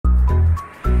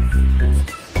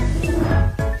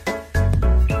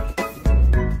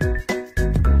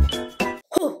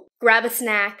grab a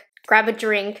snack, grab a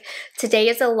drink. Today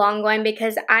is a long one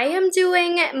because I am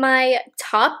doing my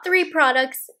top 3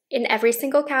 products in every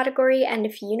single category, and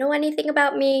if you know anything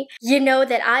about me, you know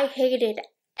that I hated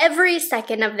every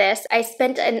second of this. I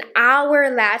spent an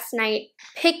hour last night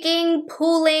picking,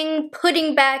 pulling,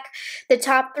 putting back the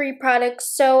top 3 products.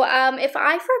 So if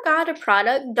I forgot a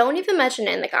product, don't even mention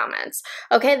it in the comments.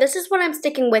 Okay, this is what I'm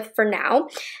sticking with for now.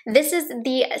 This is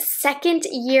the second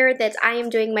year that I am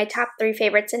doing my top 3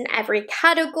 favorites in every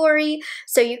category.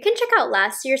 So you can check out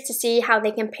last year's to see how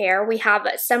they compare. We have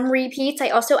some repeats. I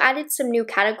also added some new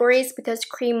categories because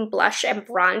cream, blush, and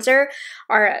bronzer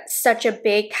are such a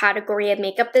big category of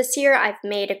makeup this year. I've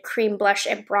made a cream, blush,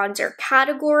 and bronzer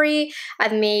category.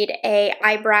 I've made a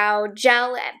eyebrow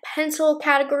gel and pencil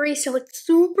category, so it's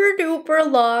super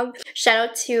duper long. Shout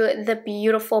out to the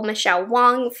beautiful Michelle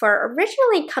Wong for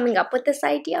originally coming up with this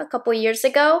idea a couple years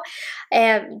ago.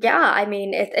 And yeah, I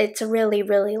mean, it's a really,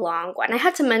 really long one. I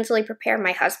had to mentally prepare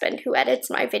my husband who edits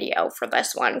my video for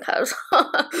this one because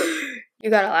you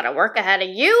got a lot of work ahead of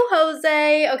you,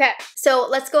 Jose. Okay, so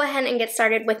let's go ahead and get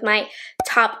started with my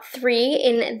top 3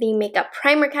 in the makeup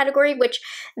primer category, which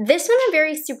this one I'm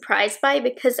very surprised by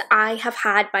because I have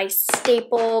had my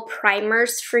staple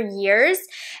primers for years,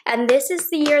 and this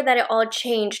is the year that it all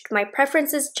changed. My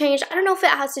preferences changed. I don't know if it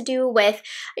has to do with,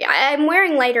 I'm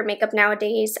wearing lighter makeup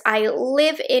nowadays. I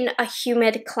live in a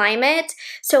humid climate,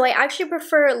 so I actually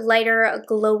prefer lighter,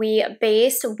 glowy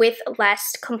base with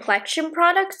less complexion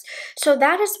products. So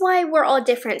that is why we're all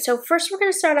different. So first we're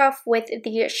going to start off with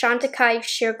the Chantecaille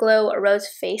Sheer Glow Rose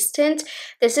Face Tint.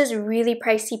 This is really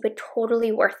pricey but totally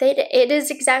worth it. It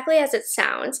is exactly as it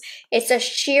sounds. It's a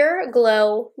sheer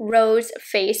glow rose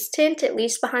face tint. It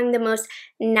leaves behind the most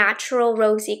natural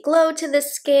rosy glow to the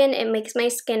skin. It makes my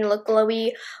skin look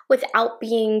glowy without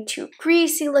being too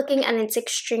greasy looking, and it's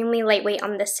extremely lightweight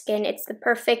on the skin. It's the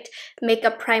perfect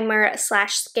makeup primer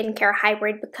slash skincare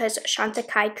hybrid because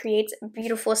Chantecaille creates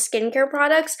beautiful skincare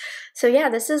products. So yeah,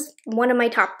 this is one of my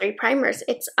top 3 primers.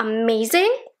 It's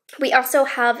amazing. We also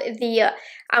have the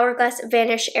Hourglass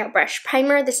Vanish Airbrush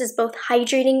Primer. This is both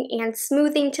hydrating and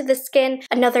smoothing to the skin.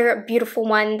 Another beautiful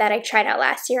one that I tried out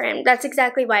last year, and that's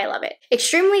exactly why I love it.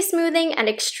 Extremely smoothing and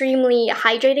extremely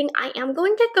hydrating. I am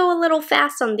going to go a little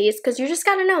fast on these because you just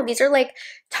gotta know, these are like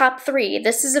top 3.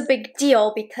 This is a big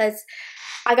deal because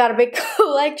I got a big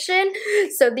collection,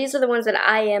 so these are the ones that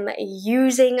I am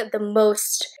using the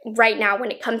most right now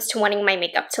when it comes to wanting my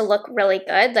makeup to look really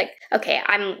good. Like, okay,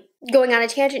 I'm going on a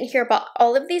tangent here, but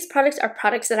all of these products are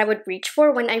products that I would reach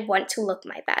for when I want to look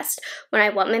my best, when I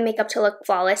want my makeup to look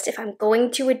flawless, if I'm going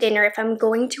to a dinner, if I'm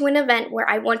going to an event where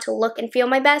I want to look and feel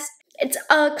my best. It's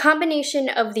a combination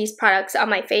of these products on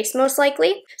my face, most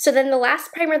likely. So then the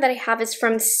last primer that I have is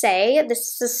from Say.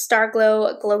 This is Star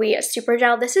Glow Glowy Super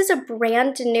Gel. This is a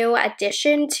brand new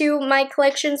addition to my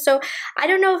collection, so I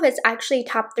don't know if it's actually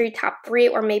top 3,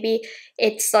 or maybe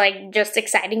it's like just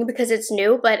exciting because it's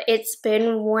new, but it's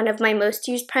been one of my most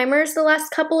used primers the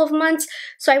last couple of months.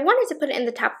 So I wanted to put it in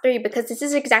the top 3 because this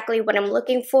is exactly what I'm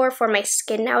looking for my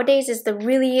skin nowadays, is the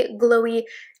really glowy,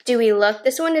 dewy look.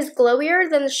 This one is glowier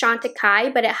than the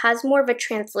Chantecaille, but it has more of a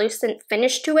translucent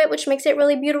finish to it, which makes it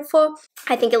really beautiful.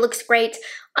 I think it looks great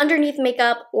underneath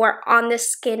makeup or on the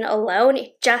skin alone.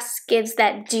 It just gives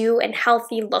that dew and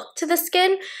healthy look to the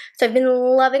skin. So I've been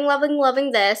loving, loving,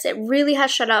 loving this. It really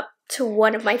has shut up to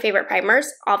one of my favorite primers,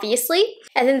 obviously.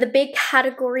 And then the big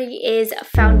category is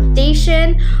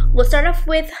foundation. We'll start off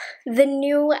with the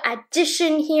new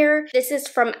addition here. This is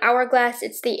from Hourglass.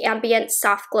 It's the Ambient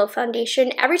Soft Glow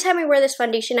Foundation. Every time I wear this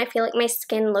foundation, I feel like my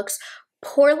skin looks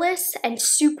poreless and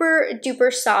super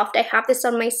duper soft. I have this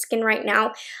on my skin right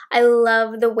now. I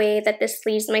love the way that this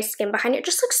leaves my skin behind. It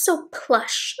just looks so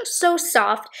plush, so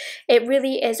soft. It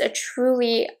really is a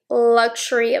truly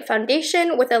luxury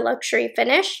foundation with a luxury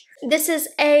finish. This is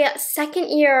a second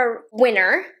year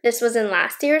winner. This was in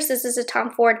last year's. This is a Tom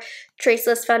Ford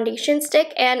Traceless Foundation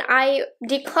Stick, and I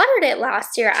decluttered it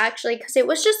last year actually because it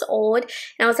was just old,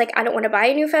 and I was like, I don't want to buy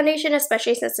a new foundation,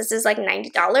 especially since this is like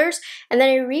 $90. And then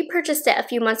I repurchased it a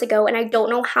few months ago, and I don't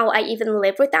know how I even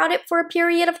lived without it for a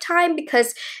period of time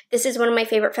because this is one of my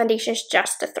favorite foundations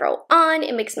just to throw on.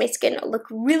 It makes my skin look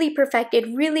really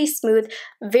perfected, really smooth,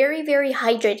 very, very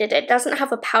hydrated. It doesn't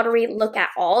have a powdery look at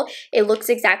all. It looks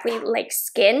exactly like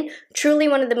skin. Truly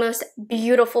one of the most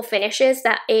beautiful finishes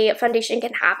that a foundation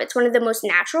can have. It's one of the most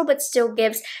natural, but still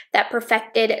gives that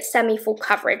perfected semi-full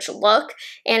coverage look.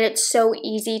 And it's so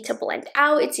easy to blend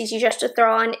out. It's easy just to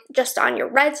throw on just on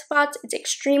your red spots. It's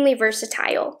extremely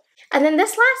versatile. And then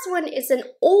this last one is an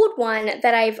old one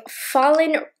that I've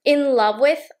fallen in love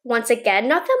with once again.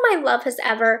 Not that my love has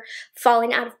ever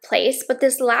fallen out of place, but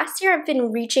this last year I've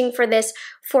been reaching for this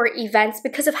for events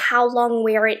because of how long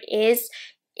wear it is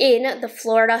in the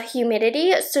Florida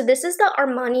humidity. So this is the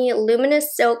Armani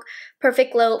Luminous Silk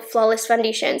Perfect Glow Flawless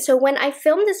Foundation. So when I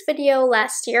filmed this video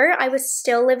last year, I was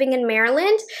still living in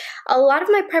Maryland. A lot of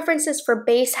my preferences for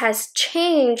base has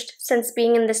changed since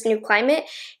being in this new climate,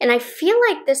 and I feel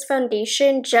like this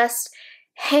foundation just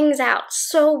hangs out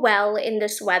so well in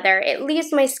this weather. It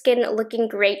leaves my skin looking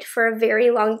great for a very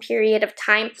long period of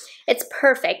time. It's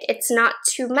perfect. It's not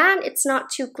too matte, it's not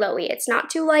too glowy, it's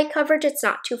not too light coverage, it's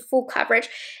not too full coverage.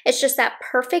 It's just that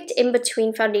perfect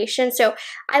in-between foundation. So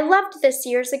I loved this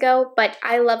years ago, but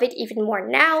I love it even more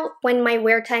now when my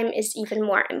wear time is even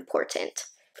more important.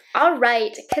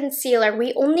 Alright, concealer.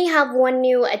 We only have one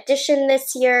new addition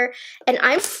this year, and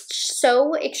I'm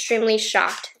so extremely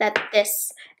shocked that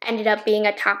this ended up being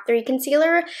a top 3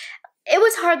 concealer. It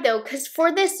was hard though, because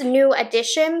for this new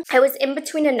addition, I was in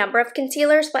between a number of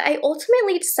concealers, but I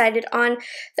ultimately decided on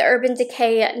the Urban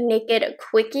Decay Naked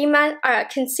Quickie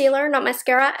concealer, not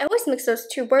mascara. I always mix those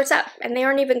two words up, and they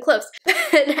aren't even close.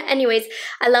 But anyways,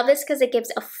 I love this because it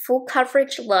gives a full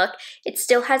coverage look. It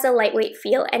still has a lightweight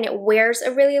feel, and it wears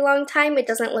a really long time. It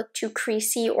doesn't look too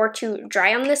creasy or too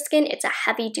dry on the skin. It's a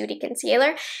heavy-duty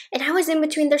concealer, and I was in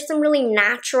between. There's some really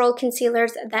natural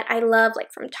concealers that I love,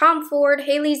 like from Tom Ford,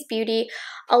 Hailey's Beauty.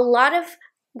 A lot of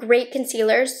great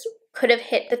concealers could have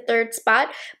hit the 3rd spot,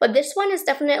 but this one is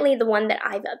definitely the one that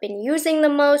I've been using the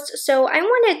most, so I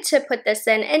wanted to put this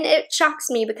in, and it shocks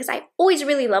me because I always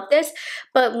really love this,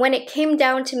 but when it came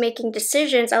down to making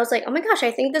decisions, I was like, oh my gosh,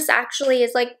 I think this actually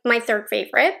is like my 3rd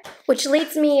favorite, which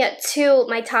leads me to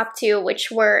my top 2,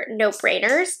 which were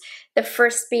no-brainers. The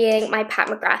first being my Pat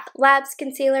McGrath Labs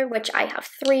concealer, which I have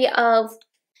 3 of.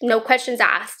 No questions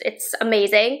asked. It's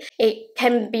amazing. It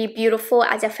can be beautiful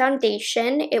as a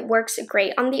foundation. It works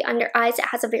great on the under eyes. It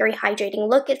has a very hydrating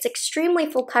look. It's extremely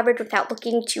full coverage without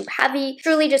looking too heavy.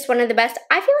 Truly just one of the best.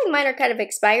 I feel like mine are kind of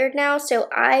expired now, so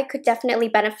I could definitely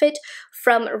benefit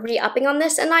from re-upping on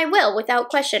this, and I will, without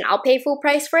question. I'll pay full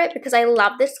price for it because I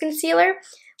love this concealer.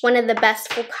 One of the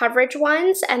best full coverage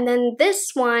ones. And then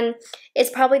this one is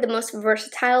probably the most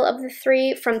versatile of the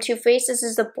 3 from Too Faced. This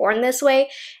is the Born This Way.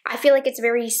 I feel like it's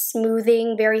very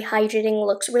smoothing, very hydrating,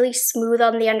 looks really smooth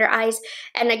on the under eyes.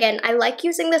 And again, I like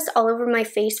using this all over my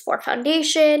face for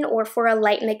foundation or for a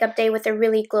light makeup day with a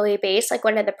really glowy base, like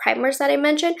one of the primers that I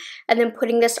mentioned, and then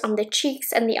putting this on the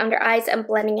cheeks and the under eyes and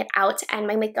blending it out, and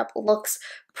my makeup looks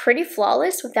pretty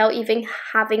flawless without even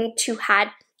having to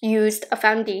used a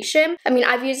foundation. I mean,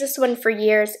 I've used this one for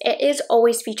years. It is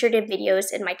always featured in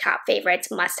videos in my top favorites,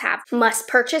 must-have,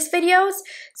 must-purchase videos.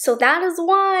 So that is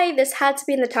why this had to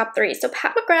be in the top 3. So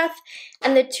Pat McGrath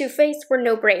and the Too Faced were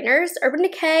no-brainers. Urban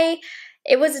Decay,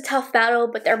 it was a tough battle,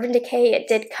 but the Urban Decay, it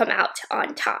did come out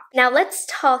on top. Now let's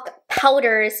talk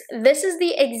powders. This is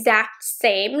the exact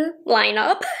same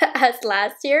lineup as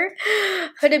last year.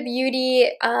 Huda Beauty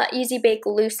Easy Bake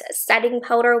Loose Setting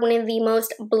Powder, one of the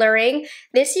most blurring.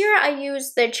 This year I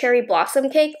used the Cherry Blossom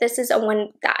Cake. This is a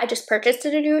one that I just purchased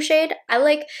in a new shade. I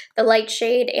like the light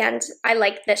shade, and I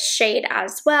like this shade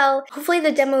as well. Hopefully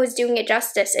the demo is doing it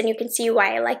justice, and you can see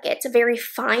why I like it. It's a very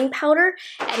fine powder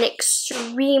and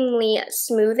extremely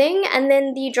smoothing. And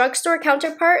then the drugstore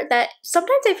counterpart that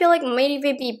sometimes I feel like might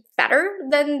even be better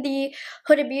than the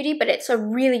Huda Beauty, but it's a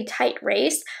really tight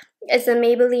race, is the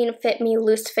Maybelline Fit Me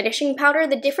Loose Finishing Powder.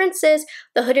 The difference is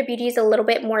the Huda Beauty is a little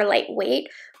bit more lightweight,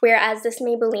 whereas this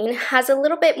Maybelline has a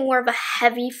little bit more of a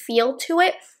heavy feel to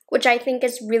it, which I think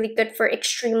is really good for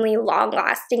extremely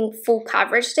long-lasting full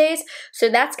coverage days. So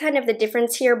that's kind of the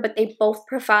difference here, but they both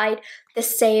provide the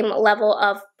same level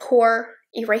of pore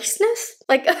eraseness.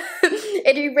 Like,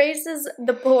 it erases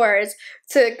the pores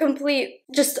to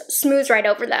just smooths right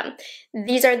over them.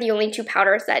 These are the only 2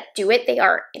 powders that do it. They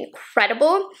are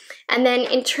incredible. And then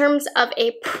in terms of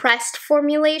a pressed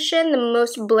formulation, the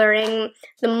most blurring,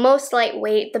 the most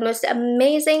lightweight, the most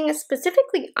amazing,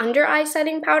 specifically under eye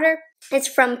setting powder, it's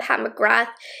from Pat McGrath.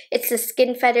 It's the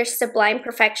Skin Fetish Sublime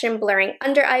Perfection Blurring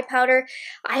Under Eye Powder.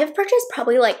 I have purchased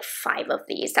probably like 5 of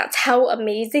these. That's how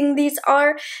amazing these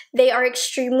are. They are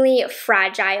extremely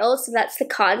fragile, so that's the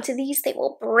con to these. They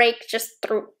will break just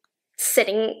through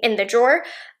sitting in the drawer,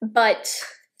 but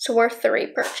it's worth the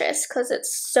repurchase because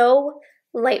it's so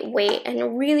lightweight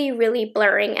and really, really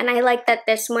blurring. And I like that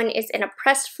this one is in a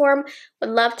pressed form. Would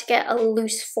love to get a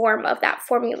loose form of that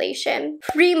formulation.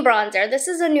 Cream bronzer. This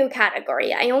is a new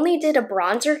category. I only did a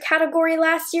bronzer category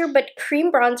last year, but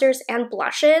cream bronzers and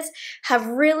blushes have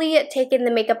really taken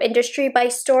the makeup industry by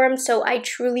storm. So I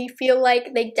truly feel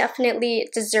like they definitely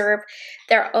deserve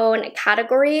their own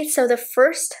category. So the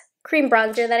first cream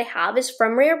bronzer that I have is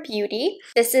from Rare Beauty.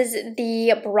 This is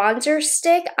the bronzer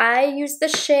stick. I use the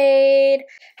shade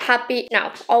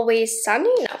Always Sunny?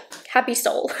 No, Happy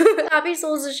Soul. Happy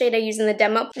Soul is the shade I use in the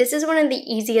demo. This is one of the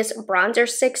easiest bronzer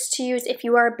sticks to use if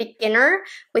you are a beginner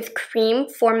with cream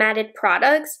formatted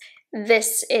products.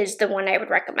 This is the one I would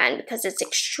recommend because it's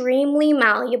extremely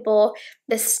malleable.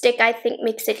 The stick, I think,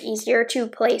 makes it easier to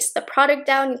place the product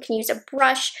down. You can use a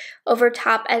brush over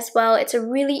top as well. It's a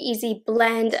really easy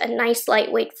blend, a nice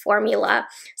lightweight formula.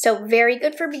 So very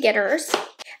good for beginners.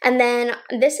 And then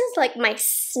this is like my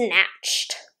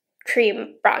snatched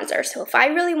cream bronzer. So if I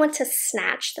really want to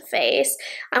snatch the face,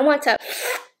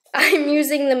 I'm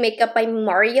using the Makeup by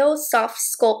Mario Soft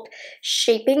Sculpt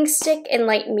Shaping Stick in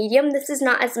light medium. This is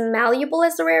not as malleable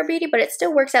as the Rare Beauty, but it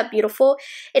still works out beautiful.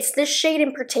 It's this shade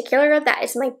in particular that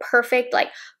is my perfect like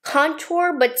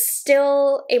contour, but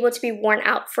still able to be worn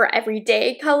out for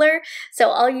everyday color.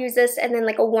 So I'll use this and then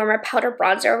like a warmer powder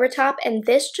bronzer over top, and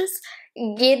this just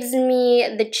gives me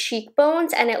the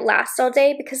cheekbones and it lasts all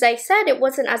day because I said it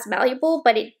wasn't as malleable,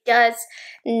 but it does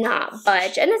not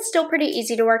budge and it's still pretty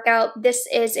easy to work out. This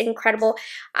is incredible.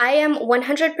 I am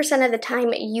 100% of the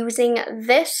time using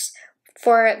this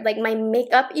for like my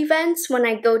makeup events when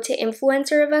I go to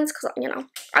influencer events because, you know,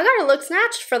 I gotta look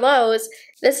snatched for those.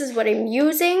 This is what I'm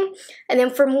using. And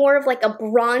then for more of like a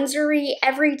bronzery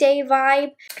everyday vibe,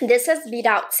 this has beat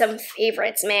out some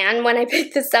favorites, man. When I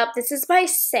picked this up, this is by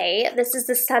Say. This is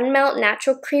the Sun Melt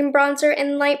Natural Cream Bronzer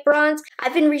in Light Bronze.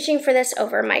 I've been reaching for this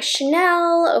over my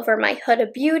Chanel, over my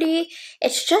Huda Beauty.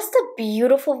 It's just a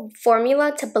beautiful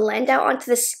formula to blend out onto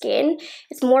the skin.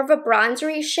 It's more of a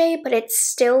bronzery shade, but it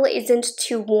still isn't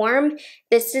too warm.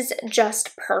 This is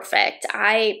just perfect.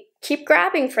 I keep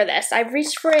grabbing for this. I've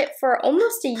reached for it for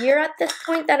almost a year at this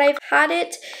point that I've had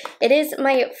it. It is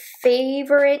my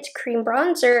favorite cream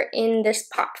bronzer in this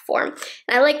pot form.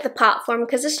 And I like the pot form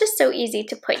because it's just so easy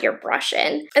to put your brush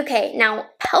in. Okay, now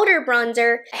powder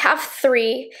bronzer. I have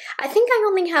 3. I think I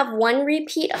only have 1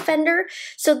 repeat offender.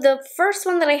 So the first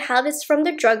one that I have is from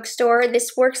the drugstore.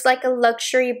 This works like a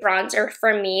luxury bronzer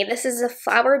for me. This is a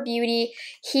Flower Beauty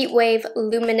Heat Wave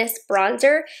Luminous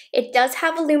Bronzer. It does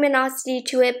have a luminosity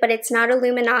to it, but it's not a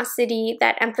luminosity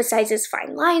that emphasizes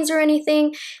fine lines or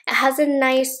anything. It has a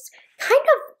nice kind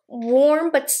of warm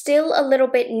but still a little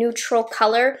bit neutral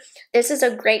color. This is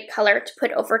a great color to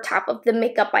put over top of the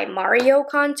Makeup by Mario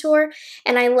contour,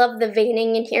 and I love the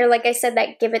veining in here, like I said,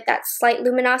 that give it that slight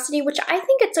luminosity, which I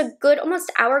think it's a good almost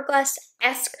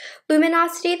hourglass-esque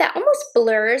luminosity that almost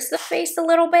blurs the face a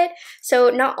little bit. So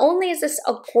not only is this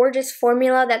a gorgeous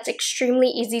formula that's extremely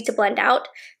easy to blend out,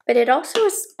 but it also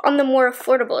is on the more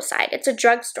affordable side. It's a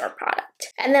drugstore product.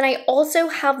 And then I also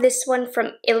have this one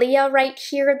from Ilia right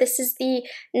here. This is the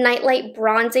Nightlight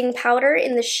Bronzing Powder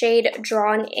in the shade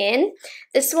Drawn In.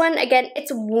 This one, again,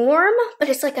 it's warm, but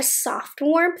it's like a soft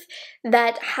warmth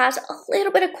that has a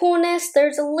little bit of coolness.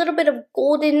 There's a little bit of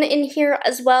golden in here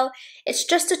as well. It's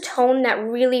just a tone that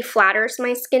really flatters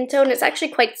my skin tone. It's actually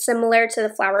quite similar to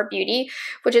the Flower Beauty,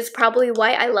 which is probably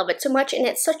why I love it so much. And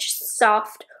it's such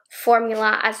soft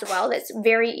formula as well that's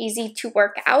very easy to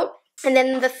work out. And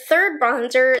then the third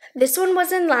bronzer, this one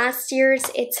was in last year's.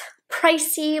 It's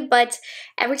pricey, but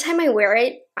every time I wear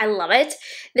it, I love it.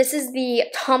 This is the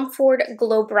Tom Ford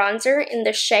Glow Bronzer in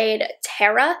the shade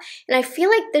Terra, and I feel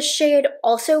like this shade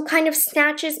also kind of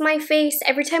snatches my face.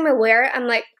 Every time I wear it, I'm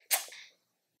like,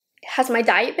 has my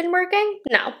diet been working?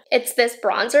 No, it's this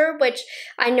bronzer, which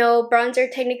I know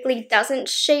bronzer technically doesn't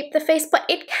shape the face, but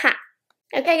it can.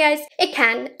 Okay guys, it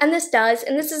can, and this does,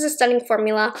 and this is a stunning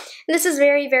formula, and this is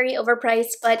very, very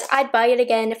overpriced, but I'd buy it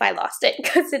again if I lost it,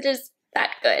 because it is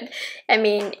that good. I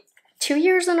mean, 2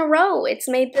 years in a row it's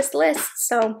made this list,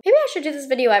 so maybe I should do this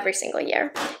video every single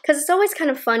year, because it's always kind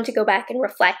of fun to go back and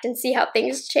reflect and see how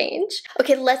things change.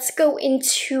 Okay, let's go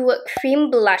into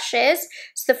cream blushes.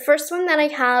 So the first one that I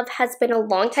have has been a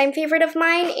longtime favorite of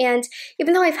mine, and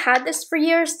even though I've had this for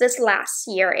years, this last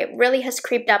year it really has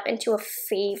creeped up into a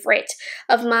favorite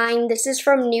of mine. This is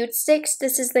from Nude Sticks.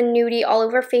 This is the nudie all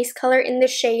over face color in the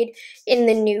shade In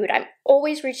the Nude. I'm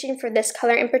always reaching for this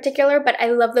color in particular, but I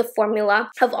love the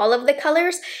formula of all of the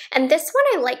colors. And this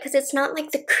one I like because it's not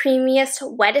like the creamiest,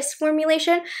 wettest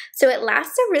formulation, so it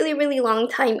lasts a really, really long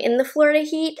time in the Florida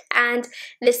heat, and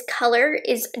this color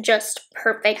is just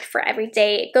perfect for every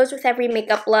day. It goes with every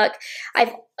makeup look.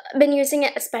 I've been using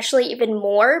it especially even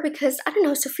more because, I don't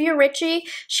know, Sophia Richie,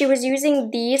 she was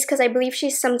using these because I believe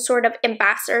she's some sort of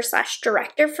ambassador slash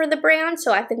director for the brand,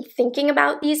 so I've been thinking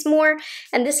about these more,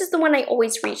 and this is the one I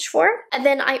always reach for. And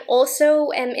then I also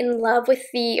am in love with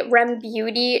the Rem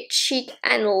Beauty Cheek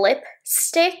and Lip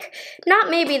Stick.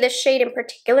 Not maybe the shade in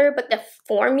particular, but the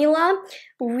formula.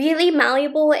 Really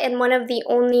malleable, and one of the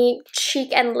only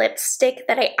cheek and lipstick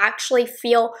that I actually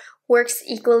feel works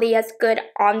equally as good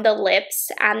on the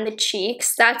lips and the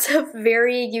cheeks. That's a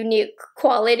very unique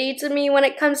quality to me when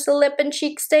it comes to lip and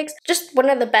cheek sticks. Just one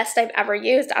of the best I've ever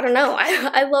used. I don't know.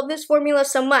 I love this formula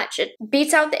so much. It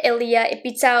beats out the Ilia. It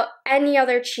beats out any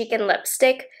other cheek and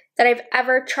lipstick that I've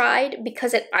ever tried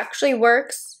because it actually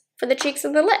works for the cheeks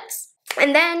and the lips.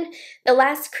 And then the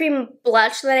last cream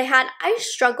blush that I had, I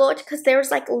struggled because there was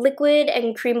like liquid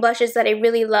and cream blushes that I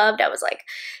really loved. I was like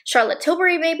Charlotte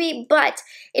Tilbury maybe, but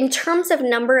in terms of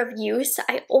number of use,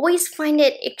 I always find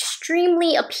it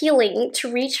extremely appealing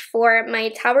to reach for my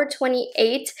Tower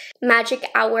 28 Magic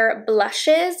Hour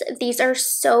blushes. These are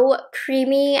so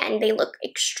creamy and they look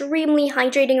extremely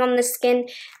hydrating on the skin.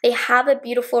 They have a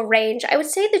beautiful range. I would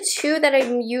say the two that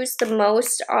I've used the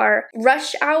most are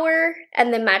Rush Hour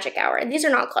and the Magic Hour. And these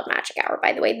are not called Magic Hour,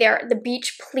 by the way. They're the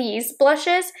Beach Please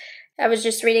blushes. I was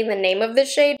just reading the name of the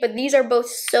shade, but these are both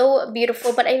so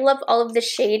beautiful. But I love all of the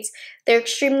shades. They're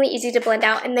extremely easy to blend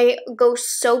out, and they go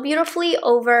so beautifully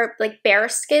over like bare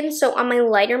skin. So on my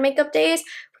lighter makeup days,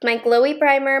 my glowy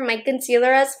primer, my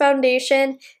concealer as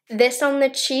foundation, this on the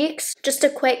cheeks, just a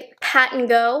quick pat and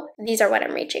go. These are what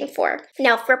I'm reaching for.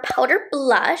 Now for powder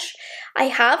blush, I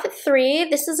have three.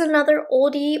 This is another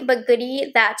oldie but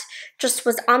goodie that just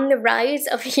was on the rise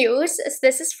of use.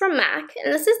 This is from MAC,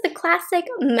 and this is the classic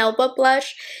Melba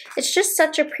blush. It's just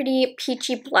such a pretty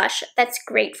peachy blush that's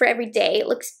great for every day. It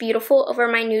looks beautiful over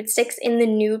my nude sticks in the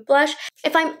nude blush.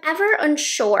 If I'm ever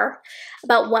unsure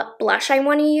about what blush I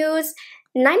want to use,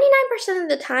 99% of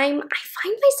the time, I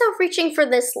find myself reaching for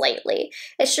this lately.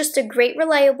 It's just a great,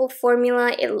 reliable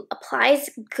formula. It applies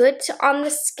good on the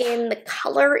skin. The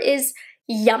color is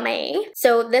yummy.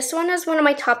 So this one is one of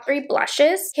my top 3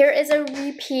 blushes. Here is a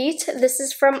repeat. This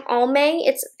is from Almay.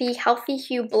 It's the Healthy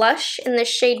Hue blush in the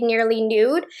shade Nearly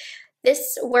Nude.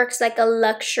 This works like a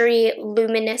luxury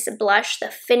luminous blush. The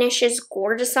finish is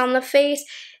gorgeous on the face.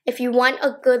 If you want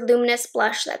a good luminous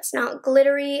blush that's not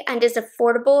glittery and is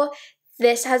affordable,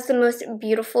 this has the most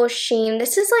beautiful sheen.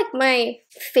 This is like my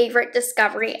favorite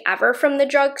discovery ever from the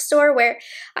drugstore, where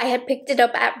I had picked it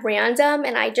up at random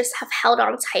and I just have held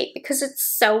on tight because it's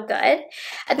so good.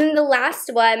 And then the last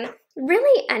one,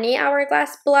 really any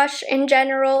Hourglass blush in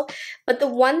general, but the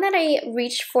one that I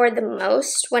reach for the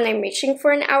most when I'm reaching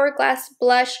for an Hourglass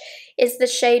blush is the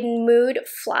shade Mood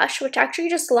Flush, which actually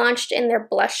just launched in their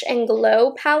Blush and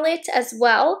Glow palette as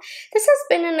well. This has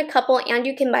been in a couple, and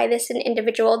you can buy this in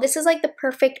individual. This is like the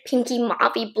perfect pinky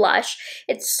mauve blush.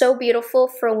 It's so beautiful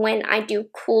for when I do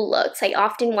cool looks. I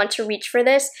often want to reach for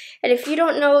this. And if you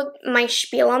don't know my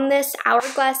spiel on this,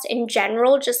 Hourglass in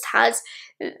general just has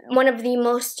one of the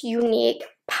most unique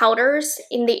powders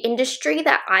in the industry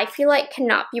that I feel like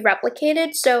cannot be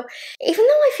replicated. So even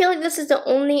though I feel like this is the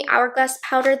only Hourglass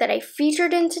powder that I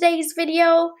featured in today's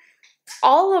video,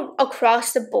 all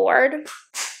across the board,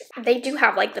 they do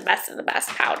have like the best of the best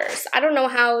powders. I don't know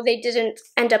how they didn't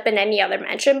end up in any other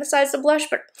mention besides the blush,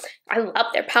 but I love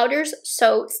their powders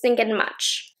so stinking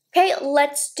much. Okay,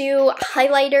 let's do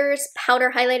highlighters,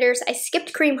 powder highlighters. I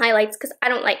skipped cream highlights because I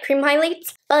don't like cream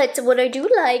highlights, but what I do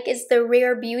like is the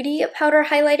Rare Beauty powder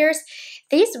highlighters.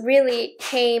 These really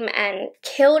came and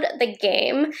killed the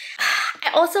game.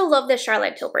 I also love the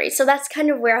Charlotte Tilbury, so that's kind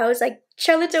of where I was like,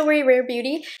 Charlotte Tilbury, Rare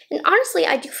Beauty. And honestly,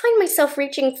 I do find myself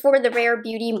reaching for the Rare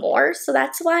Beauty more, so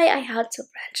that's why I had to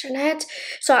mention it.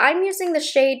 So I'm using the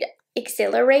shade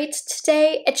Exhilarate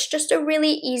today. It's just a really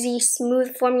easy,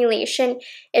 smooth formulation.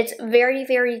 It's very,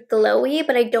 very glowy,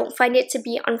 but I don't find it to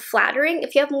be unflattering.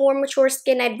 If you have more mature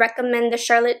skin, I'd recommend the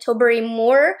Charlotte Tilbury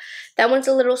more. That one's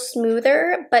a little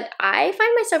smoother, but I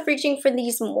find myself reaching for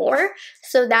these more,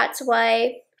 so that's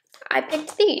why I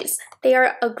picked these. They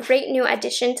are a great new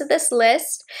addition to this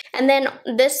list. And then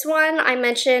this one I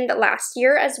mentioned last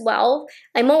year as well.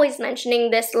 I'm always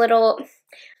mentioning this little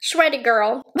shredded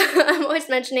girl. I'm always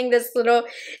mentioning this little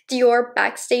Dior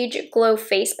Backstage Glow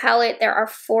Face Palette. There are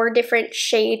 4 different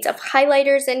shades of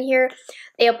highlighters in here.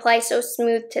 They apply so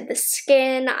smooth to the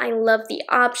skin. I love the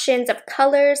options of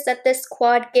colors that this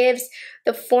quad gives.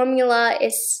 The formula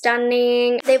is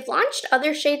stunning. They've launched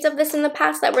other shades of this in the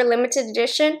past that were limited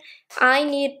edition. I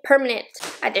need permanent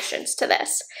additions to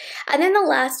this. And then the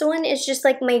last one is just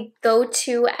like my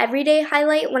go-to everyday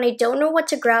highlight when I don't know what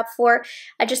to grab for.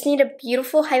 I just need a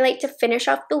beautiful highlight to finish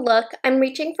off the look. I'm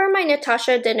reaching for my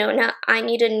Natasha Denona I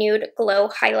Need a Nude Glow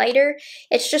highlighter.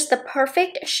 It's just the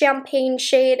perfect champagne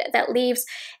shade that leaves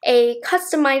a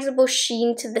customizable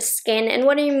sheen to the skin. And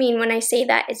what I mean when I say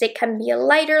that is it can be a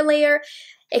lighter layer,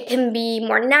 it can be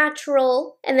more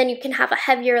natural, and then you can have a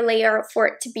heavier layer for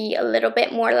it to be a little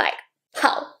bit more like,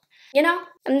 you know?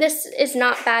 And this is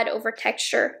not bad over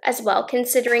texture as well,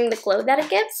 considering the glow that it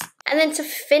gives. And then to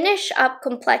finish up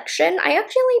complexion, I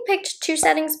actually picked 2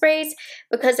 setting sprays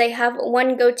because I have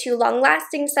one go-to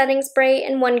long-lasting setting spray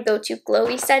and one go-to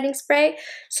glowy setting spray.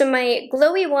 So my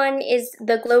glowy one is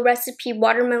the Glow Recipe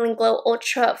Watermelon Glow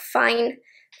Ultra Fine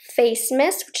Face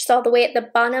Mist, which is all the way at the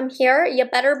bottom here. You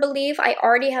better believe I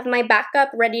already have my backup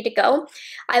ready to go.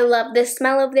 I love the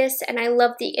smell of this, and I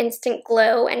love the instant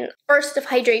glow and burst of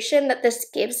hydration that this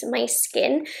gives my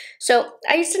skin. So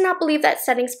I used to not believe that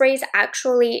setting sprays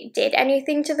actually did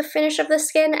anything to the finish of the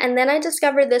skin, and then I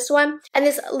discovered this one, and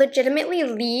this legitimately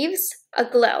leaves a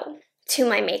glow to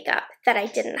my makeup that I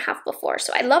didn't have before.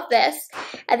 So I love this.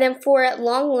 And then for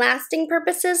long-lasting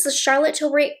purposes, the Charlotte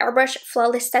Tilbury Airbrush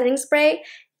Flawless Setting Spray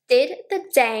did the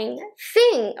dang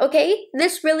thing, okay?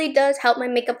 This really does help my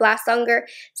makeup last longer,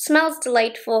 smells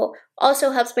delightful,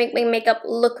 also helps make my makeup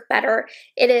look better.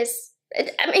 It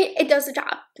does the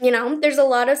job, you know? There's a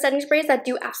lot of setting sprays that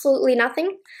do absolutely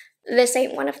nothing. This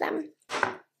ain't one of them.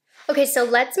 Okay, so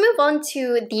let's move on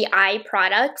to the eye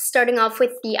products. Starting off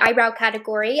with the eyebrow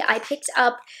category, I picked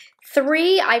up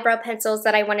 3 eyebrow pencils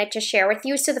that I wanted to share with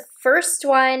you. So the first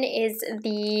one is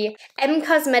the M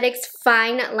Cosmetics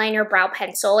Fine Liner Brow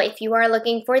Pencil. If you are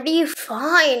looking for the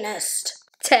finest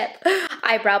tip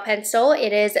eyebrow pencil,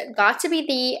 it is got to be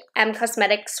the M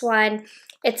Cosmetics one.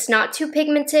 It's not too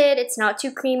pigmented, it's not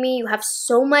too creamy. You have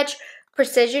so much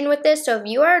precision with this, so if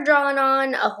you are drawing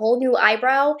on a whole new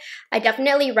eyebrow, I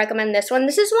definitely recommend this one.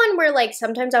 This is one where like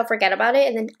sometimes I'll forget about it,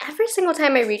 and then every single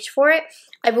time I reach for it,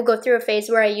 I will go through a phase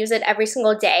where I use it every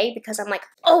single day because I'm like,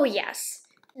 oh yes,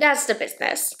 that's the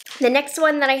business. The next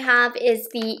one that I have is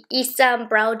the EYESHADOW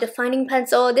Brow Defining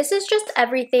Pencil. This is just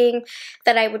everything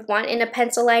that I would want in a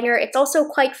pencil liner. It's also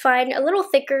quite fine, a little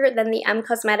thicker than the M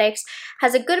Cosmetics,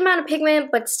 has a good amount of pigment,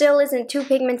 but still isn't too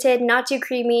pigmented, not too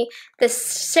creamy. The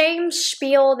same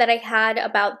spiel that I had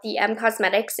about the M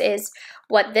Cosmetics is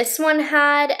what this one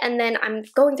had, and then I'm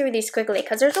going through these quickly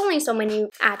because there's only so many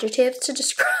adjectives to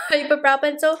describe a brow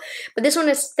pencil, but this one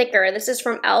is thicker. This is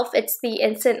from e.l.f. It's the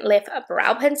Instant Lift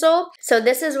Brow Pencil. So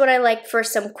this is what I like for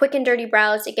some quick and dirty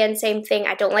brows. Again, same thing.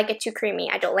 I don't like it too creamy.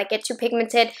 I don't like it too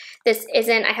pigmented. This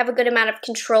isn't. I have a good amount of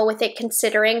control with it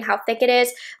considering how thick it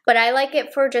is, but I like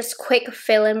it for just quick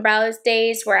fill-in brows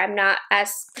days where I'm not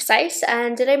as precise.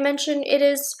 And did I mention it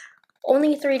is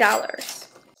only $3?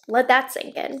 Let that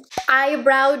sink in.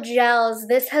 Eyebrow gels.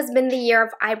 This has been the year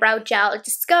of eyebrow gel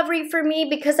discovery for me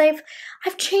because I've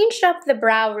changed up the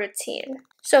brow routine.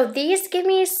 So these give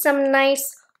me some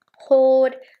nice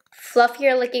hold,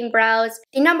 fluffier looking brows.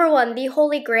 The number one, the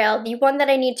holy grail, the one that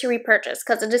I need to repurchase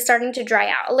because it is starting to dry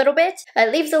out a little bit.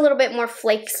 It leaves a little bit more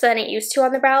flakes than it used to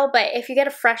on the brow, but if you get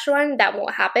a fresh one, that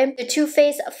won't happen. The Too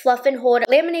Faced Fluff and Hold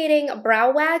Laminating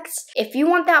Brow Wax. If you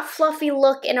want that fluffy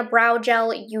look in a brow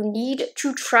gel, you need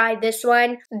to try this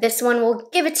one. This one will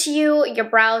give it to you. Your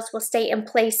brows will stay in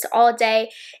place all day.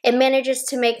 It manages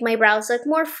to make my brows look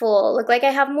more full, look like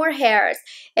I have more hairs.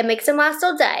 It makes them last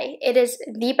all day. It is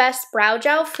the best brow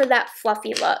gel for that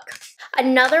fluffy look.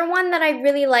 Another one that I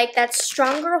really like that's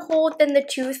stronger hold than the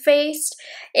Too Faced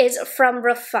is from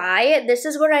Refy. This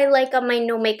is what I like on my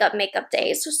no makeup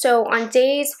days. So on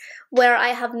days where I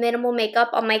have minimal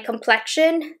makeup on my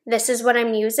complexion, this is what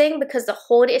I'm using because the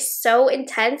hold is so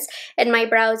intense and my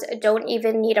brows don't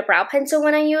even need a brow pencil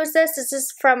when I use this. This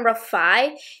is from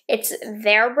Refy. It's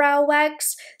their brow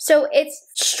wax. So it's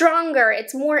stronger,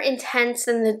 it's more intense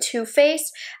than the Too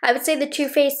Faced. I would say the Too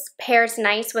Faced pairs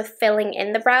nice with filling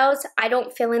in the brows. I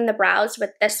don't fill in the brows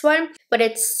with this one, but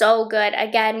it's so good.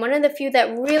 Again, one of the few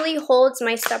that really holds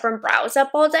my stubborn brows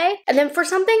up all day. And then for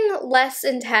something less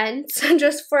intense,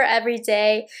 just for every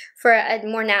day, for a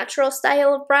more natural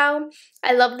style of brow,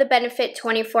 I love the Benefit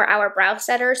 24-Hour Brow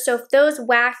Setter. So if those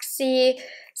waxy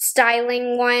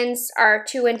styling ones are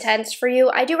too intense for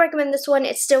you, I do recommend this one.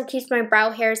 It still keeps my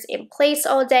brow hairs in place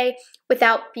all day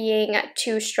without being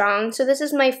too strong. So this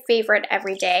is my favorite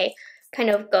everyday kind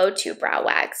of go-to brow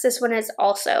wax. This one is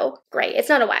also great. It's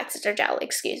not a wax, it's a gel,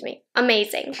 excuse me.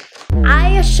 Amazing.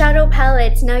 Eyeshadow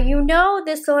palettes. Now you know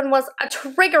this one was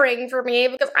triggering for me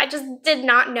because I just did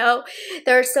not know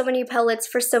there are so many palettes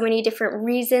for so many different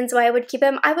reasons why I would keep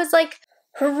them. I was like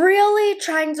really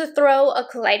trying to throw a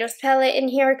Kaleidos palette in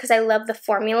here because I love the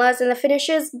formulas and the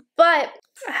finishes, but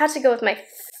I had to go with my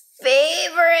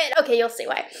favorite. Okay, you'll see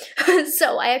why.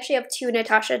 So I actually have two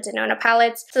Natasha Denona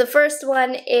palettes. So the first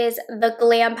one is the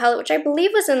Glam palette, which I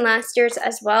believe was in last year's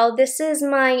as well. This is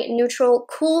my neutral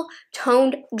cool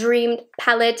toned dream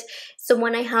palette. It's the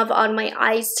one I have on my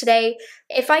eyes today.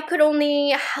 If I could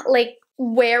only like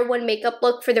wear one makeup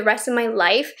look for the rest of my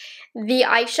life, the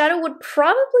eyeshadow would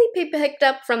probably be picked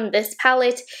up from this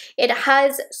palette. It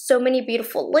has so many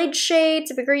beautiful lid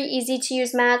shades, very easy to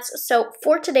use mattes. So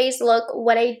for today's look,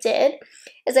 what I did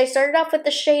is I started off with the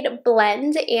shade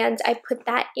Blend and I put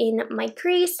that in my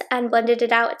crease and blended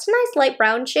it out. It's a nice light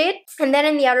brown shade. And then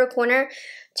in the outer corner,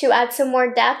 to add some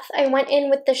more depth, I went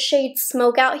in with the shade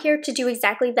Smoke Out here to do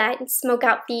exactly that and smoke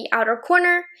out the outer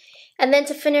corner. And then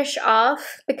to finish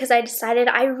off, because I decided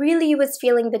I really was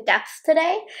feeling the depth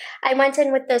today, I went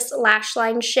in with this Lash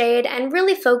Line shade and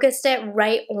really focused it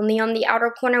right only on the outer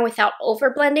corner without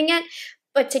over blending it,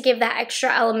 but to give that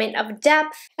extra element of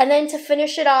depth. And then to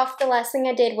finish it off, the last thing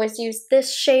I did was use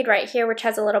this shade right here, which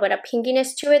has a little bit of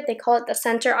pinkiness to it. They call it the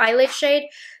Center Eyelid shade.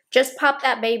 Just pop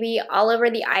that baby all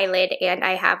over the eyelid and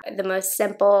I have the most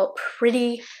simple,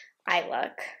 pretty eye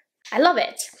look. I love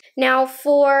it. Now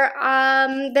for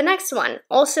the next one,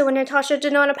 also a Natasha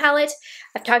Denona palette.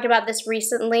 I've talked about this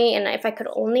recently, and if I could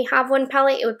only have one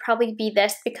palette, it would probably be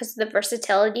this because of the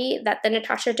versatility that the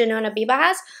Natasha Denona Biba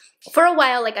has. For a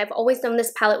while, like I've always known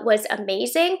this palette was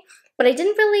amazing, but I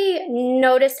didn't really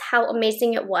notice how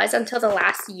amazing it was until the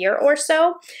last year or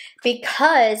so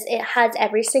because it has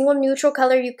every single neutral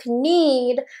color you can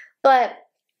need, but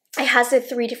it has the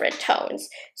 3 different tones.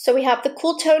 So we have the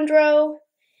cool toned row,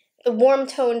 the warm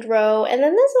toned row, and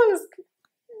then this one is,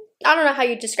 I don't know how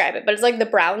you describe it, but it's like the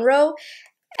brown row.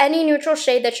 Any neutral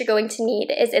shade that you're going to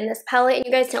need is in this palette, and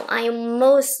you guys know I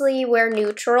mostly wear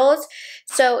neutrals,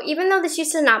 so even though this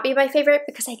used to not be my favorite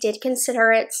because I did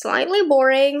consider it slightly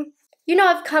boring, you know,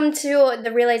 I've come to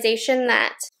the realization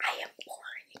that I am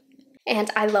boring,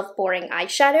 and I love boring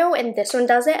eyeshadow, and this one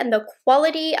does it, and the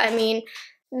quality, I mean,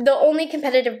 the only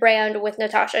competitive brand with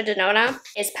Natasha Denona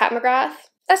is Pat McGrath.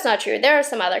 That's not true. There are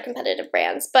some other competitive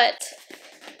brands, but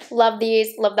love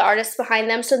these, love the artists behind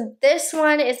them. So this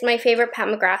one is my favorite Pat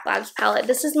McGrath Labs palette.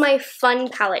 This is my fun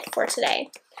palette for today.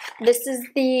 This is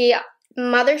the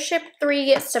Mothership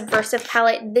 3 Subversive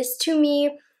palette. This to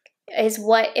me is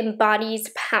what embodies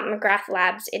Pat McGrath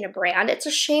Labs in a brand. It's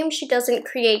a shame she doesn't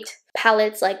create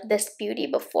palettes like this beauty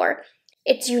before.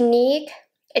 It's unique,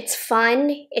 it's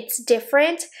fun, it's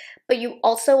different, but you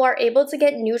also are able to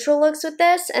get neutral looks with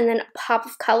this and then a pop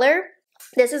of color.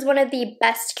 This is one of the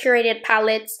best curated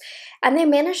palettes, and they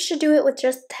managed to do it with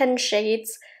just 10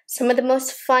 shades. Some of the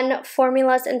most fun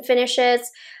formulas and finishes.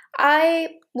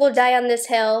 I will die on this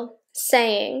hill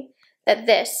saying that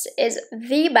this is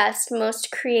the best,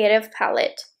 most creative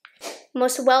palette,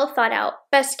 most well thought out,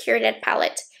 best curated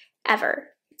palette ever.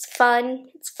 It's fun,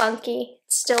 it's funky,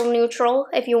 it's still neutral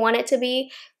if you want it to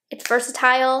be. It's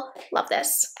versatile. Love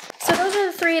this. So those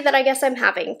are the 3 that I guess I'm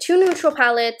having. 2 neutral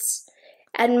palettes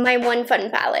and my 1 fun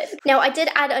palette. Now I did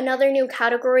add another new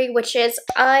category, which is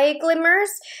eye glimmers.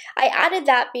 I added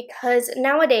that because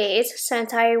nowadays,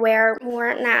 since I wear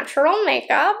more natural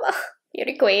makeup,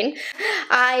 beauty queen,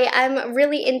 I am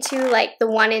really into like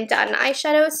the one and done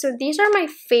eyeshadows. So these are my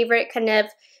favorite kind of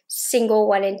single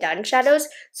one and done shadows.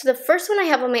 So the first one I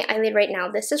have on my eyelid right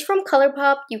now, this is from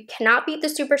ColourPop. You cannot beat the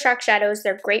Super Shock shadows.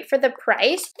 They're great for the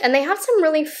price, and they have some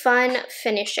really fun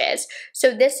finishes.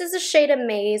 So this is the shade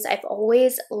Amaze. I've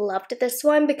always loved this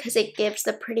one because it gives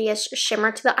the prettiest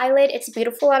shimmer to the eyelid. It's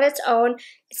beautiful on its own.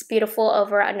 It's beautiful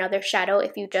over another shadow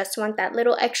if you just want that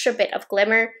little extra bit of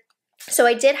glimmer. So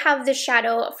I did have this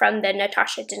shadow from the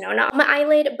Natasha Denona on my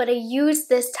eyelid, but I used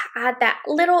this to add that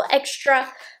little extra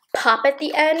pop at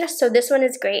the end. So this one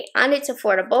is great and it's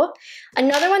affordable.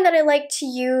 Another one that I like to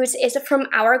use is from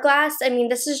Hourglass. I mean,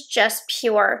 this is just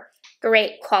pure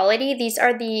great quality. These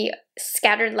are the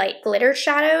Scattered Light Glitter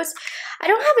shadows. I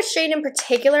don't have a shade in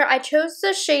particular. I chose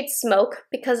the shade Smoke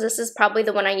because this is probably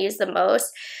the one I use the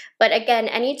most. But again,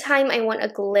 anytime I want a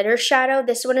glitter shadow,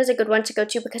 this one is a good one to go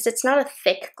to because it's not a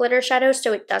thick glitter shadow,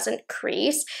 so it doesn't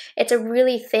crease. It's a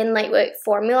really thin, lightweight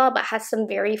formula, but has some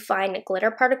very fine glitter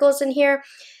particles in here.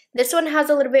 This one has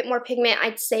a little bit more pigment,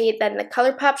 I'd say, than the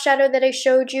ColourPop shadow that I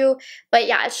showed you. But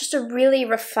yeah, it's just a really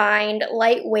refined,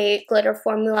 lightweight glitter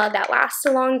formula that lasts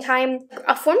a long time.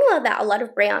 A formula that a lot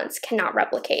of brands cannot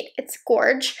replicate. It's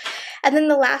gorge. And then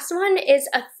the last one is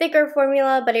a thicker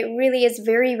formula, but it really is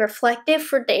very reflective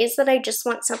for days that I just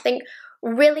want something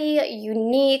really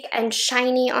unique and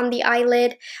shiny on the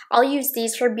eyelid. I'll use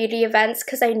these for beauty events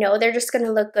because I know they're just going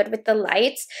to look good with the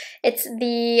lights. It's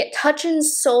the Touch and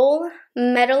Soul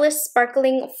Metalist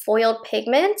Sparkling Foiled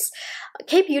Pigments.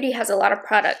 K-Beauty has a lot of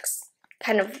products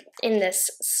kind of in this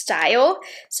style.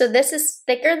 So this is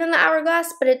thicker than the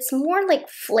Hourglass, but it's more like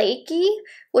flaky,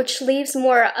 which leaves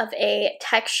more of a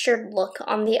textured look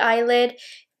on the eyelid.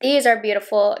 These are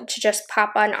beautiful to just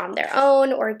pop on their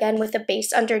own, or again with a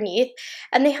base underneath.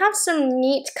 And they have some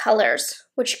neat colors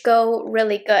which go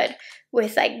really good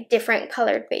with like different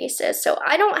colored bases. So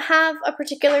I don't have a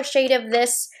particular shade of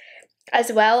this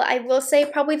as well. I will say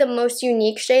probably the most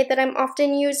unique shade that I'm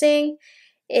often using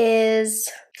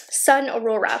is Sun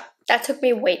Aurora. That took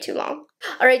me way too long.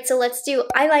 Alright, so let's do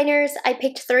eyeliners. I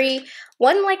picked 3,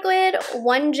 1 liquid,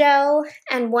 1 gel,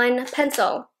 and 1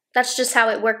 pencil. That's just how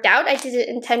it worked out. I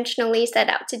didn't intentionally set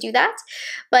out to do that.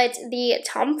 But the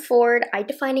Tom Ford Eye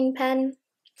Defining Pen,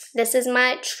 this is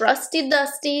my trusty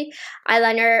dusty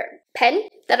eyeliner pen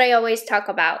that I always talk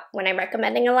about when I'm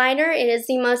recommending a liner. It is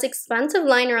the most expensive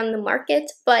liner on the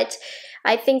market, but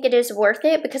I think it is worth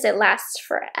it because it lasts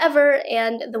forever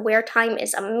and the wear time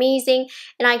is amazing.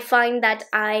 And I find that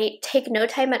I take no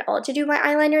time at all to do my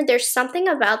eyeliner. There's something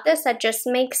about this that just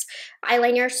makes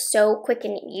eyeliner so quick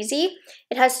and easy.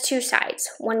 It has 2 sides,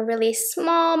 one really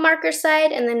small marker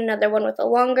side and then another one with a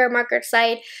longer marker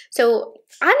side. So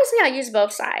honestly, I use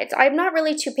both sides. I'm not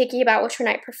really too picky about which one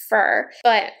I prefer,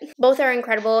 but both are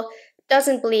incredible.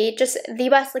 Doesn't bleed, just the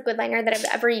best liquid liner that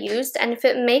I've ever used. And if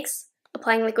it makes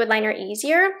applying liquid liner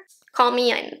easier, call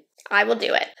me in. I will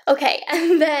do it. Okay,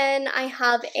 and then I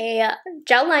have a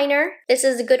gel liner. This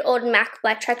is a good old MAC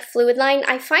Black Track Fluid Line.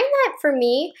 I find that for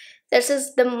me, this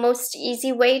is the most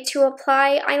easy way to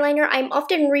apply eyeliner. I'm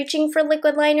often reaching for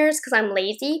liquid liners because I'm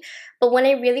lazy, but when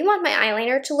I really want my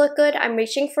eyeliner to look good, I'm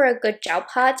reaching for a good gel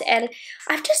pot, and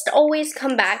I've just always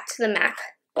come back to the MAC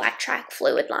Black Track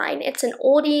Fluid Line. It's an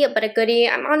oldie but a goodie.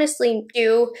 I'm honestly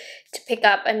due to pick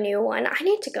up a new one. I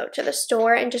need to go to the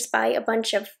store and just buy a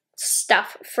bunch of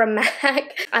stuff from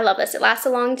MAC. I love this. It lasts a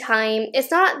long time.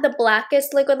 It's not the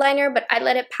blackest liquid liner, but I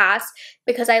let it pass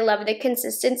because I love the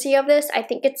consistency of this. I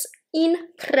think it's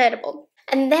incredible.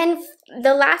 And then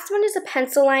the last one is a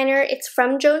pencil liner. It's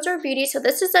from Jones Beauty, so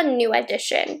this is a new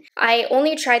addition. I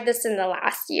only tried this in the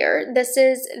last year. This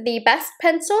is the Best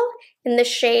Pencil in the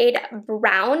shade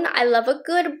Brown. I love a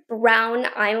good brown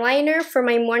eyeliner for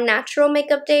my more natural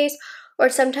makeup days, or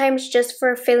sometimes just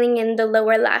for filling in the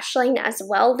lower lash line as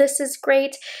well. This is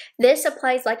great. This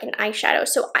applies like an eyeshadow.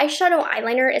 So eyeshadow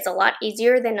eyeliner is a lot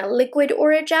easier than a liquid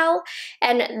or a gel.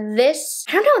 And this,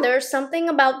 I don't know, there's something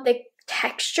about the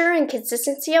texture and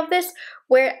consistency of this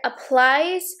where it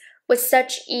applies with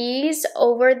such ease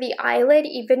over the eyelid,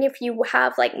 even if you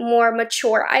have like more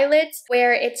mature eyelids,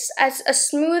 where it's as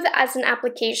smooth as an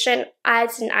application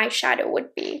as an eyeshadow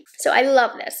would be. So I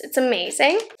love this. It's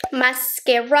amazing.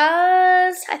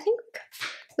 Mascaras, I think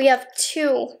we have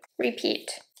 2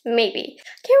 repeat, maybe.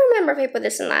 Can't remember if I put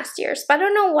this in last year's, but I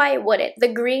don't know why I wouldn't.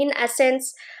 The Green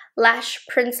Essence Lash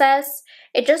Princess,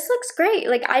 it just looks great.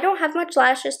 Like, I don't have much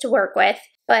lashes to work with,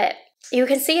 but you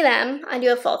can see them. I do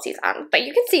have falsies on, but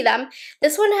you can see them.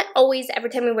 This one always,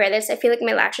 every time I wear this, I feel like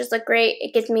my lashes look great.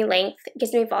 It gives me length, it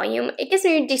gives me volume, it gives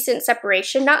me a decent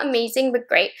separation. Not amazing, but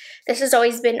great. This has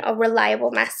always been a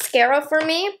reliable mascara for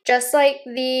me. Just like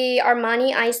the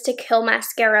Armani Eyes to Kill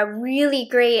mascara, really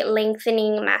great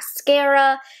lengthening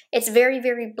mascara. It's very,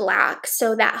 very black,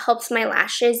 so that helps my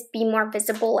lashes be more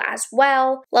visible as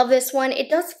well. Love this one. It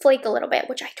does flake a little bit,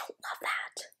 which I don't love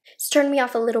that. It's turned me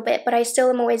off a little bit, but I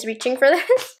still am always reaching for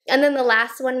this. And then the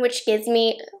last one, which gives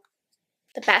me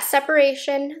the best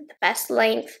separation, the best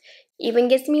length, even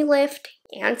gives me lift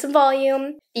and some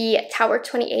volume, the Tower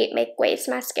 28 Make Waves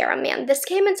Mascara. Man, this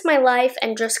came into my life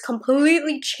and just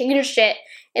completely changed it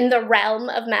in the realm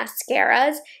of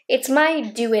mascaras. It's my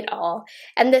do-it-all.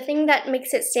 And the thing that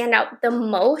makes it stand out the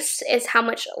most is how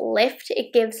much lift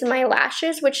it gives my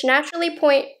lashes, which naturally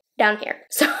point down here.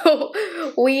 So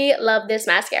we love this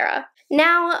mascara.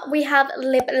 Now we have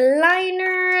lip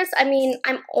liners. I mean,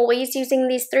 I'm always using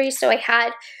these 3, so I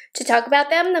had to talk about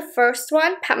them. The first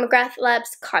one, Pat McGrath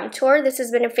Labs Contour. This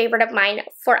has been a favorite of mine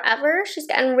forever. She's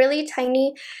gotten really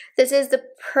tiny. This is the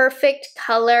perfect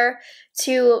color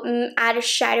to add a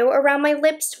shadow around my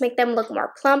lips to make them look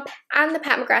more plump, and the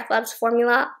Pat McGrath Labs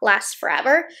formula lasts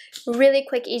forever. Really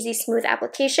quick, easy, smooth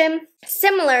application.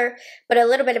 Similar, but a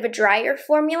little bit of a drier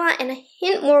formula and a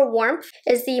hint more warmth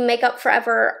is the Makeup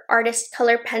Forever Artist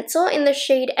Color Pencil in the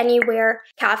shade Anywhere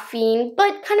Caffeine,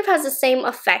 but kind of has the same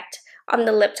effect on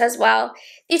the lips as well.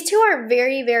 These two are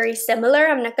very, very similar,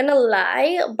 I'm not gonna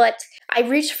lie, but I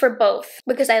reach for both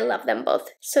because I love them both.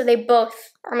 So they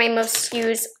both are my most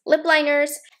used lip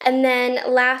liners. And then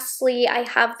lastly, I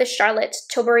have the Charlotte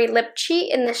Tilbury Lip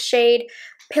Cheat in the shade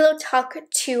Pillow Talk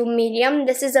 2 Medium.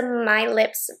 This is a My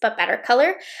Lips But Better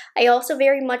color. I also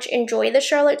very much enjoy the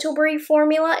Charlotte Tilbury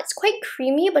formula. It's quite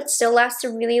creamy but still lasts a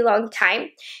really long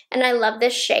time. And I love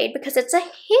this shade because it's a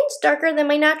hint darker than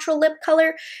my natural lip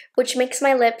color, which makes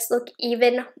my lips look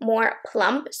even more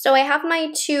plump. So I have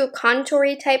my two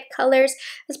contoury type colors,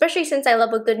 especially since I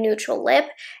love a good neutral lip.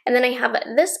 And then I have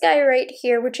this guy right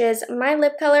here, which is my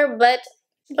lip color, but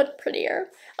prettier.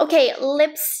 Okay,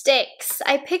 lipsticks.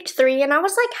 I picked 3 and I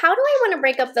was like, how do I want to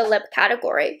break up the lip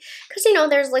category? Because, you know,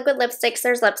 there's liquid lipsticks,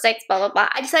 there's lipsticks, blah, blah, blah.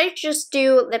 I decided to just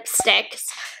do lipsticks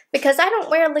because I don't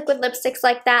wear liquid lipsticks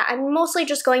like that. I'm mostly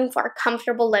just going for a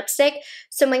comfortable lipstick.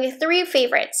 So my 3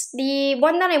 favorites, the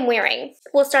one that I'm wearing,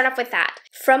 we'll start off with that.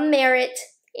 From Merit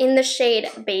in the shade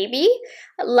Baby.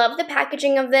 I love the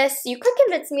packaging of this. You could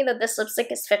convince me that this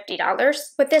lipstick is $50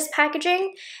 with this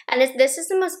packaging. And this is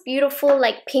the most beautiful,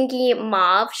 like, pinky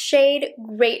mauve shade.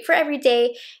 Great for every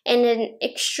day and an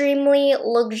extremely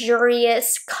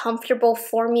luxurious, comfortable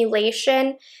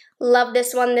formulation. Love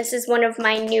this one. This is one of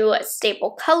my new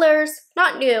staple colors.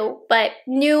 Not new, but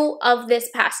new of this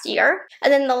past year.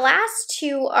 And then the last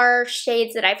 2 are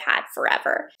shades that I've had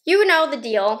forever. You know the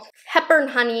deal. Hepburn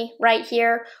Honey right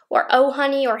here, or Oh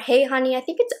Honey, or Hey Honey. I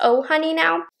think it's Oh Honey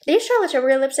now. These Charlotte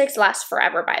Tilbury lipsticks last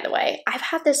forever, by the way. I've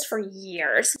had this for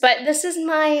years. But this is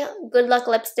my Good Luck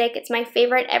lipstick. It's my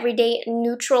favorite everyday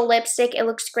neutral lipstick. It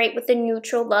looks great with the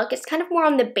neutral look. It's kind of more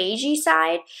on the beigey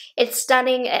side. It's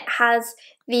stunning. It has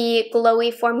the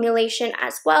glowy formulation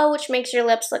as well, which makes your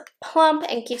lips look plump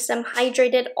and keeps them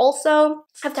hydrated also.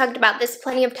 I've talked about this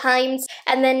plenty of times.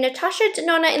 And then Natasha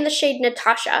Denona in the shade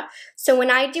Natasha. So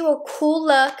when I do a cool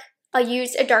look, I'll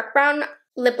use a dark brown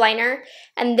lip liner,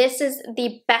 and this is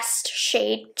the best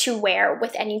shade to wear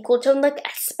with any cool tone look,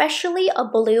 especially a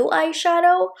blue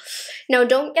eyeshadow. No,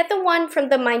 don't get the one from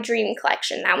the My Dream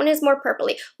collection. That one is more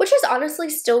purpley, which is honestly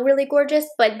still really gorgeous,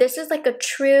 but this is like a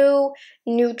true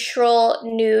neutral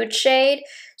nude shade.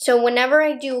 So whenever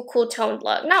I do a cool toned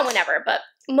look, not whenever, but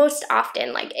most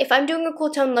often, like if I'm doing a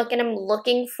cool tone look and I'm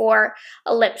looking for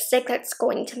a lipstick that's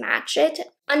going to match it,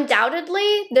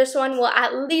 undoubtedly this one will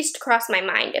at least cross my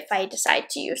mind if I decide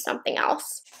to use something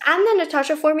else. And the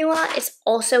Natasha formula is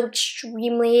also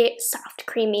extremely soft,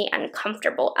 creamy, and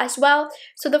comfortable as well.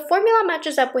 So the formula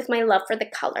matches up with my love for the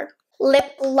color.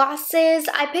 Lip glosses,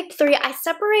 I picked 3. I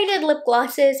separated lip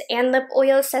glosses and lip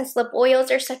oils since lip oils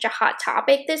are such a hot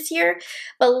topic this year.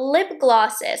 But lip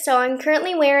glosses, so I'm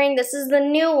currently wearing, this is the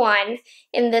new one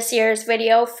in this year's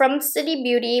video from City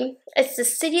Beauty. It's the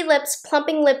City Lips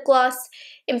Plumping Lip Gloss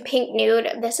in Pink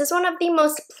Nude. This is one of the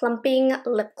most plumping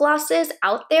lip glosses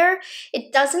out there.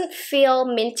 It doesn't feel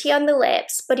minty on the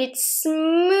lips, but it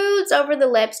smooths over the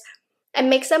lips and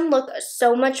makes them look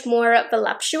so much more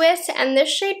voluptuous. And this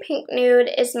shade Pink Nude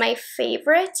is my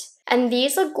favorite. And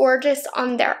these look gorgeous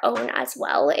on their own as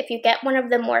well. If you get one of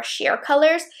the more sheer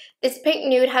colors, this Pink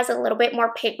Nude has a little bit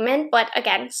more pigment, but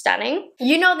again, stunning.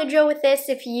 You know the drill with this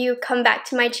if you come back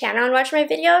to my channel and watch my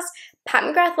videos. Pat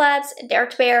McGrath Labs Dare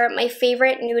to Wear, my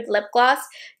favorite nude lip gloss.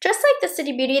 Just like the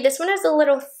City Beauty, this one is a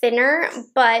little thinner,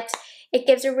 but it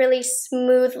gives a really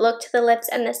smooth look to the lips,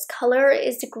 and this color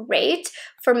is great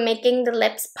for making the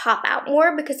lips pop out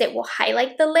more because it will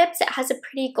highlight the lips. It has a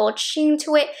pretty gold sheen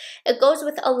to it. It goes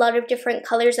with a lot of different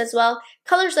colors as well.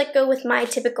 Colors that go with my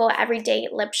typical everyday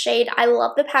lip shade. I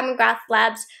love the Pat McGrath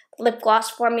Labs lip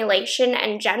gloss formulation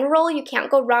in general. You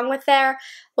can't go wrong with their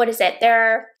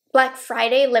Black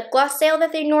Friday lip gloss sale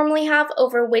that they normally have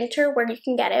over winter, where you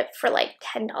can get it for like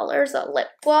 $10 a lip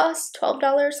gloss,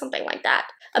 $12, something like that.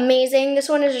 Amazing. This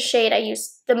one is a shade I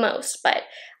use the most, but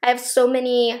I have so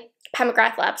many Pat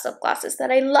McGrath Labs lip glosses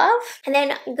that I love. And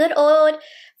then good old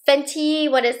Fenty,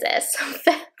 what is this?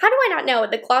 How do I not know?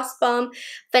 The Gloss Bomb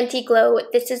Fenty Glow.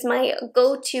 This is my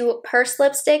go-to purse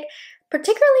lipstick.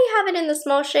 Particularly have it in the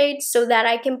small shade so that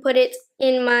I can put it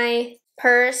in my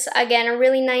purse. Again, a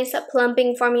really nice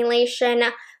plumping formulation,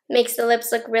 makes the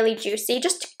lips look really juicy.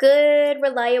 Just good,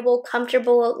 reliable,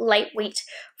 comfortable, lightweight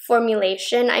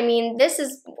formulation. I mean, this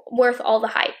is worth all the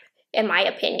hype, in my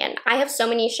opinion. I have so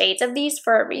many shades of these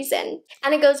for a reason.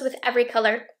 And it goes with every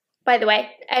color, by the way.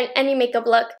 Any makeup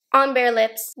look, on bare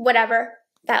lips, whatever.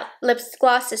 That lip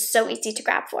gloss is so easy to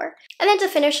grab for. And then to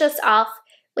finish us off,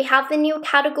 we have the new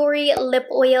category, lip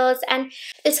oils. And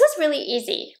this was really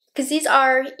easy, because these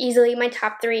are easily my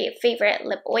top 3 favorite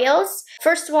lip oils.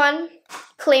 First one,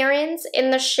 Clarins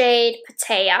in the shade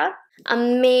Pattaya.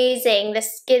 Amazing.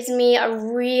 This gives me a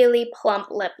really plump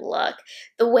lip look.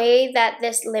 The way that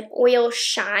this lip oil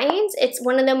shines, it's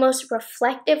one of the most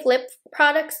reflective lip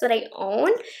products that I own,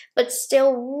 but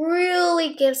still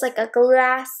really gives like a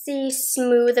glassy,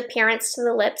 smooth appearance to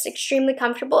the lips. Extremely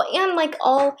comfortable, and like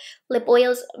all lip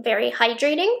oils, very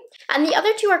hydrating. And the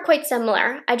other two are quite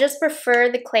similar. I just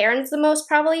prefer the Clarins the most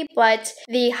probably, but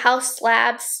the House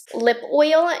Labs lip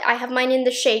oil, I have mine in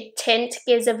the shade Tint,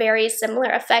 gives a very similar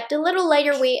effect. A little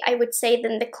lighter weight, I would say,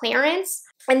 than the Clarins.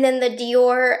 And then the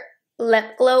Dior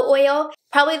Lip Glow Oil,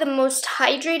 probably the most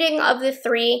hydrating of the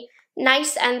 3.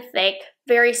 Nice and thick,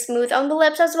 very smooth on the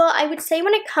lips as well. I would say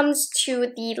when it comes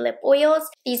to the lip oils,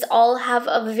 these all have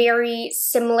a very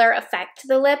similar effect to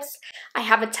the lips. I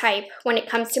have a type when it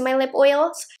comes to my lip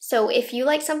oils. So if you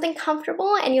like something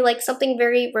comfortable and you like something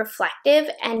very reflective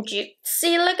and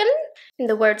juicy looking, in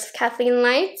the words of Kathleen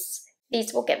Lights,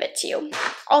 these will give it to you.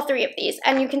 All 3 of these.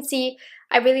 And you can see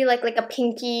I really like a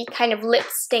pinky kind of lip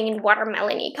stained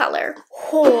watermelon-y color.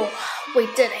 Oh, we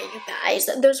did it, you guys.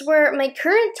 Those were my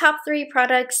current top 3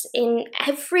 products in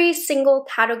every single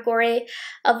category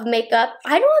of makeup.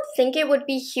 I don't think it would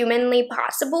be humanly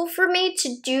possible for me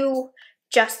to do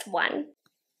just one.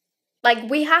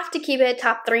 Like, we have to keep it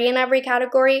top 3 in every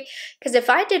category, because if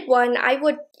I did one, I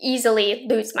would easily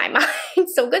lose my mind.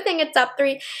 So good thing it's top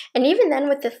 3. And even then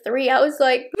with the 3, I was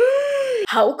like,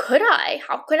 how could I?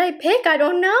 How could I pick? I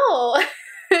don't know.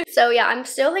 So yeah, I'm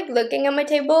still like looking at my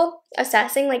table,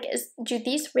 assessing like, do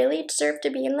these really deserve to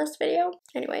be in this video?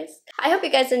 Anyways, I hope you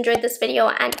guys enjoyed this video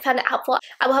and found it helpful.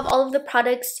 I will have all of the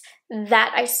products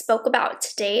that I spoke about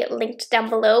today linked down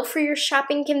below for your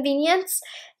shopping convenience.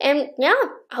 And yeah,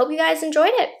 I hope you guys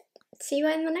enjoyed it. See you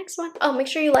in the next one. Oh, make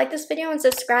sure you like this video and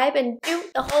subscribe and do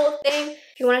the whole thing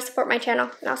if you want to support my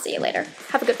channel. And I'll see you later.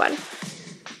 Have a good one.